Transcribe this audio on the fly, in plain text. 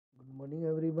Morning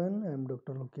everyone, I am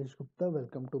Dr. Lokesh Gupta.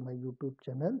 Welcome to my YouTube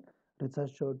channel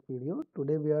Research Short Video.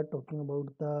 Today we are talking about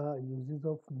the uses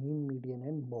of mean, median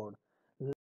and mode.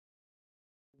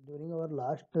 During our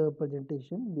last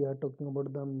presentation, we are talking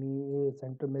about the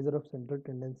central measure of central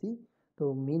tendency.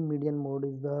 So mean, median, mode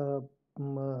is the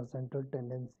central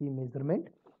tendency measurement.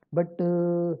 But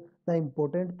the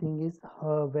important thing is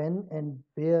when and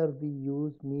where we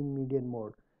use mean, median,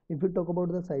 mode. If we talk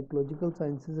about the psychological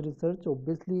sciences research,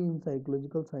 obviously in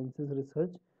psychological sciences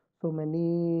research, so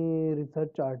many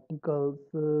research articles,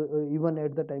 even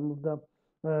at the time of the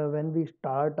when we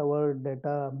start our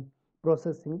data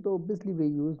processing, so obviously we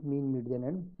use mean, median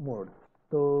and mode.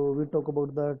 So we talk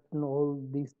about that all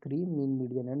these three: mean,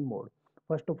 median and mode.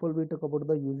 First of all, we talk about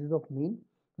the uses of mean.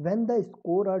 When the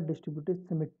score are distributed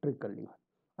symmetrically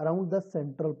around the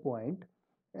central point,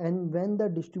 and when the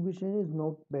distribution is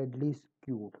not badly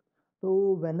skewed.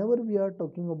 So whenever we are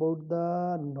talking about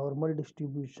the normal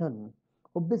distribution,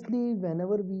 obviously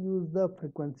whenever we use the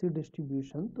frequency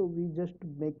distribution, so we just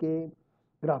make a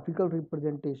graphical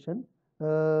representation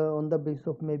on the basis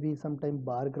of maybe sometime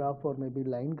bar graph or maybe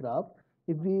line graph.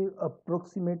 If we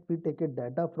approximate, we take a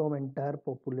data from entire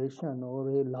population or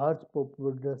a large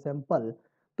sample,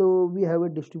 so we have a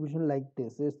distribution like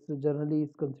this. It's generally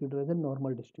is considered as a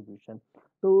normal distribution.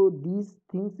 So these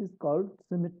things is called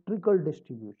symmetrical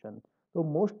distribution. So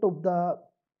most of the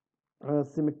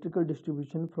symmetrical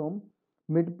distribution from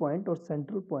midpoint or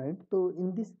central point. So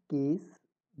in this case,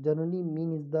 generally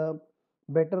mean is the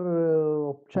better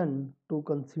option to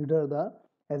consider the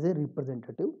as a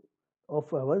representative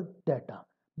of our data.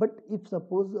 But if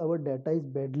suppose our data is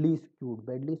badly skewed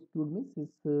means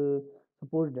is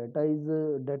suppose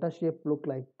data shape look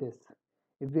like this.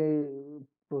 If we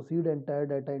proceed entire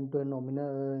data into a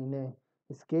nominal in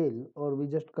a scale, or we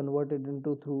just convert it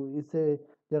into through, is a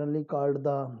generally called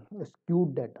the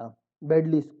skewed data,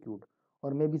 badly skewed,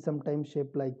 or maybe sometimes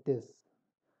shaped like this: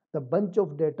 the bunch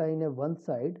of data in a one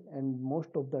side and most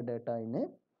of the data in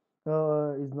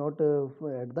a is not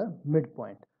at the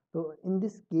midpoint. So in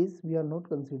this case, we are not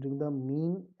considering the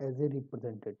mean as a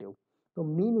representative. So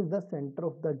mean is the center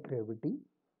of the gravity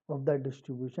of the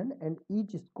distribution, and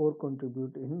each score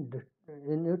contribute in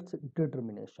its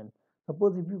determination.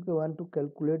 Suppose if you want to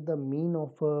calculate the mean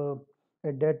of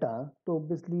a data, so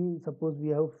obviously suppose we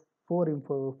have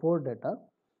four data,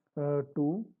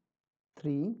 2,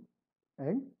 3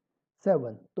 and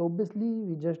 7. So obviously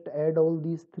we just add all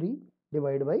these three,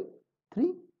 divide by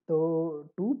 3. So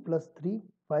 2 plus 3,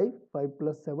 5, 5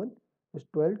 plus 7 is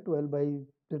 12, 12 by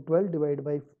 12 divided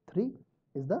by 3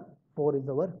 is the 4 is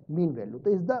our mean value.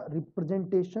 So is the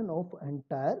representation of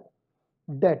entire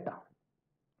data.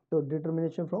 So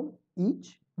determination from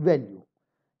each value.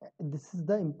 This is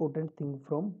the important thing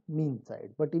from mean side.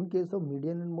 But in case of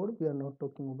median and mode, we are not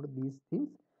talking about these things.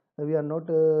 We are not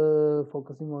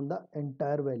focusing on the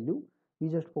entire value. We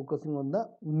just focusing on the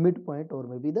midpoint or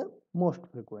maybe the most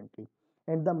frequently.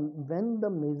 And the when the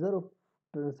measure of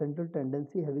central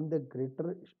tendency having the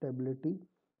greater stability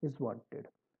is wanted,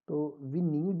 so we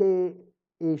need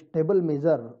a stable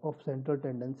measure of central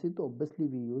tendency. So obviously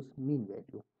we use mean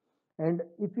value. And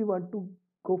if you want to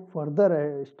go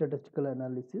further statistical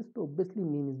analysis, so obviously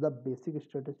mean is the basic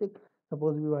statistic.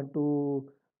 Suppose we want to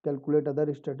calculate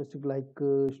other statistic like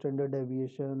standard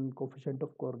deviation, coefficient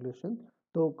of correlation,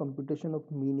 so computation of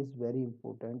mean is very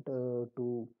important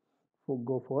to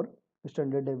go for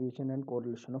standard deviation and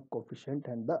correlation of coefficient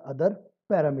and the other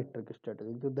parametric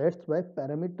statistic. So that's why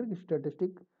parametric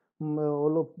statistic,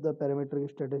 all of the parametric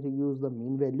statistic use the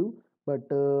mean value, but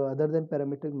other than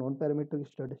parametric, non-parametric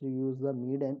statistic use the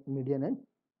median and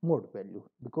mode value,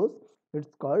 because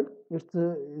it's called is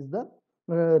the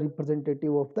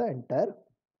representative of the entire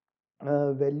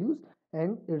values,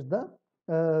 and it's the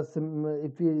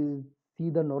if we see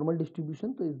the normal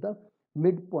distribution, so is the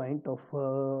midpoint of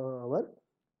our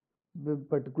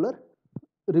particular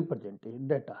represented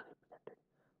data represented.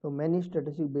 So many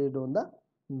statistics based on the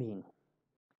mean.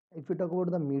 If we talk about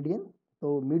the median,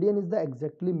 so median is the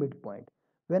exactly midpoint.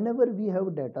 Whenever we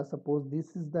have data, suppose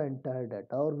this is the entire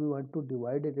data, or we want to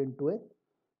divide it into a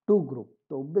two group,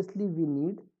 so obviously we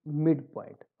need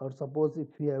midpoint. Or suppose if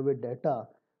we have a data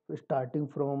starting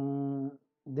from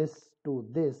this to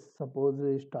this, suppose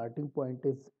the starting point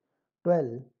is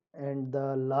 12 and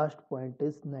the last point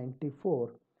is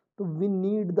 94, so we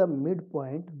need the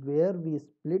midpoint where we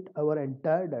split our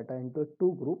entire data into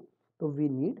two group, so we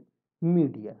need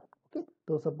median. Okay,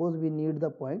 so suppose we need the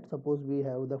point, suppose we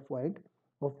have the point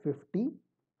of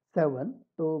 57,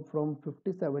 so from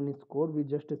 57 score we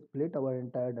just split our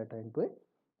entire data into a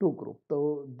two group.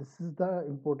 So this is the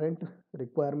important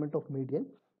requirement of median.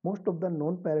 most of the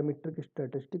non-parametric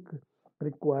statistic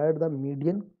require the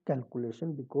median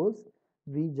calculation, because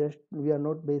we are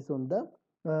not based on the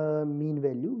mean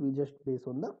value, we just based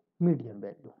on the median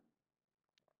value.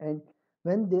 And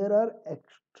when there are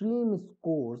extreme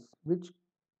scores which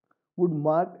would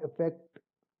mark affect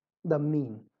the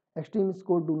mean, extreme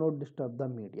score do not disturb the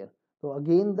median. So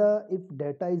again, the if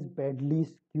data is badly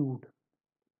skewed,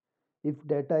 if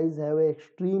data is have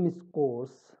extreme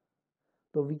scores,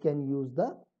 so we can use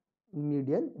the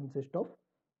median instead of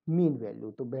mean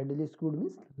value. So badly skewed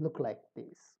means look like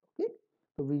this. Okay,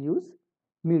 so we use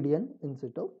median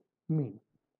instead of mean.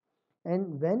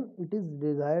 And when it is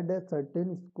desired that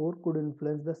certain score could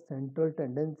influence the central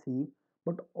tendency,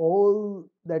 but all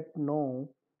that know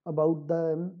about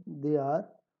them, they are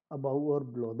above or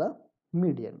below the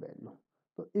median value.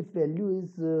 So if value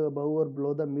is above or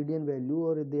below the median value,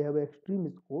 or if they have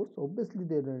extreme scores, obviously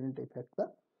they don't affect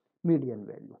the median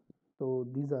value. So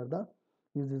these are the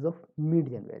uses of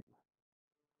median value.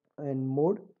 And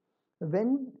mode,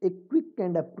 when a quick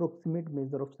and approximate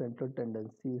measure of central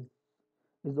tendency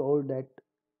is all that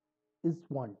is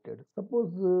wanted.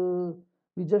 Suppose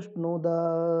we just know the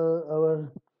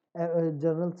our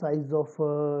general size of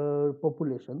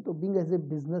population. So being as a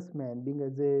businessman, being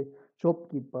as a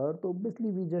shopkeeper, so obviously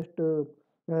we just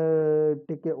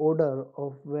take a order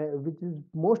of which is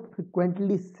most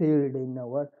frequently sold in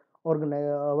our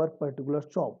particular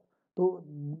shop. So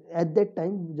at that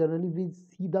time, generally we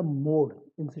see the mode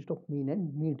instead of mean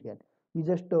and median. We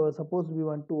just suppose we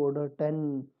want to order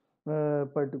 10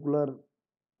 particular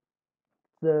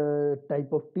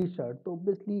type of t-shirt. So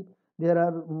obviously there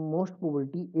are most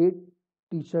probability 8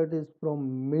 t-shirt is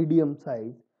from medium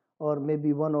size, or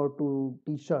maybe one or two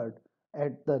t-shirt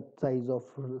at the size of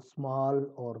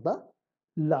small or the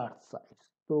large size.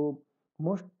 So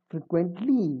most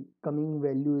frequently coming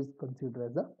value is considered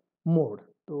as a mode.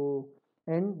 So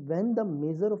and when the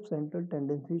measure of central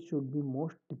tendency should be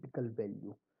most typical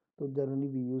value, so generally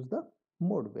we use the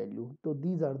mode value. So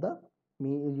these are the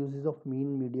uses of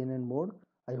mean, median and mode.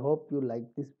 I hope you like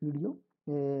this video.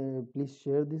 Please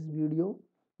share this video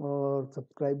or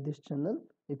subscribe this channel.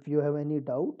 If you have any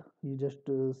doubt, you just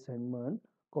send me a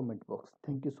comment box.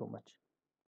 Thank you so much.